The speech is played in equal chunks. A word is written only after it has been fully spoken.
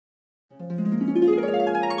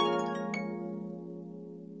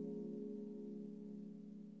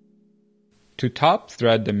To top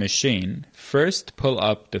thread the machine, first pull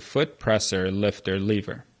up the foot presser lifter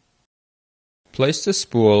lever. Place the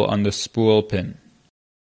spool on the spool pin.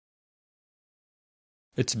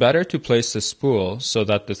 It's better to place the spool so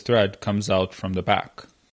that the thread comes out from the back.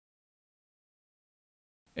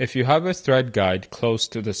 If you have a thread guide close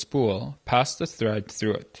to the spool, pass the thread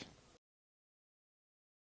through it.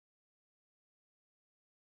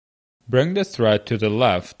 Bring the thread to the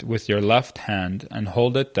left with your left hand and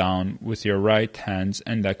hold it down with your right hand's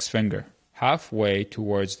index finger, halfway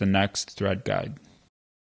towards the next thread guide.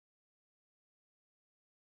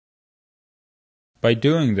 By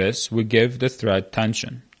doing this, we give the thread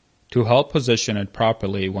tension to help position it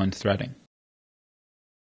properly when threading.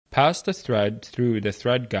 Pass the thread through the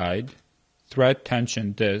thread guide, thread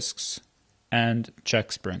tension discs, and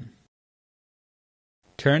check spring.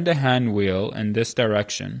 Turn the hand wheel in this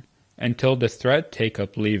direction until the thread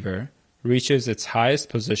take-up lever reaches its highest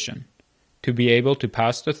position to be able to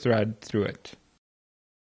pass the thread through it.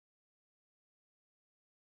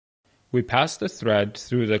 We pass the thread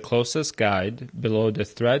through the closest guide below the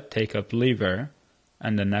thread take-up lever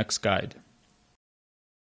and the next guide.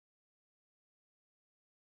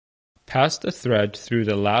 Pass the thread through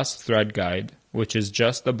the last thread guide, which is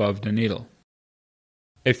just above the needle.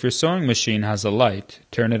 If your sewing machine has a light,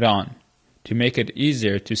 turn it on to make it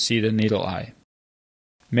easier to see the needle eye.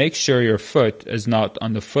 Make sure your foot is not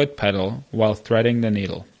on the foot pedal while threading the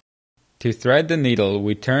needle. To thread the needle,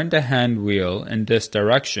 we turn the hand wheel in this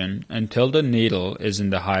direction until the needle is in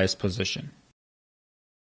the highest position.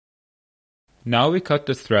 Now we cut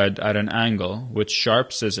the thread at an angle with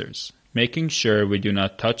sharp scissors, making sure we do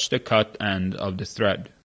not touch the cut end of the thread.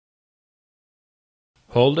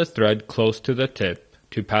 Hold the thread close to the tip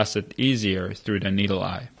to pass it easier through the needle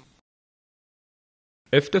eye.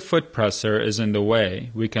 If the foot presser is in the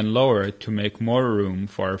way, we can lower it to make more room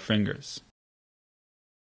for our fingers.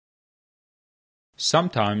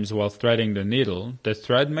 Sometimes while threading the needle, the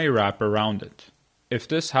thread may wrap around it. If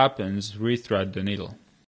this happens, rethread the needle.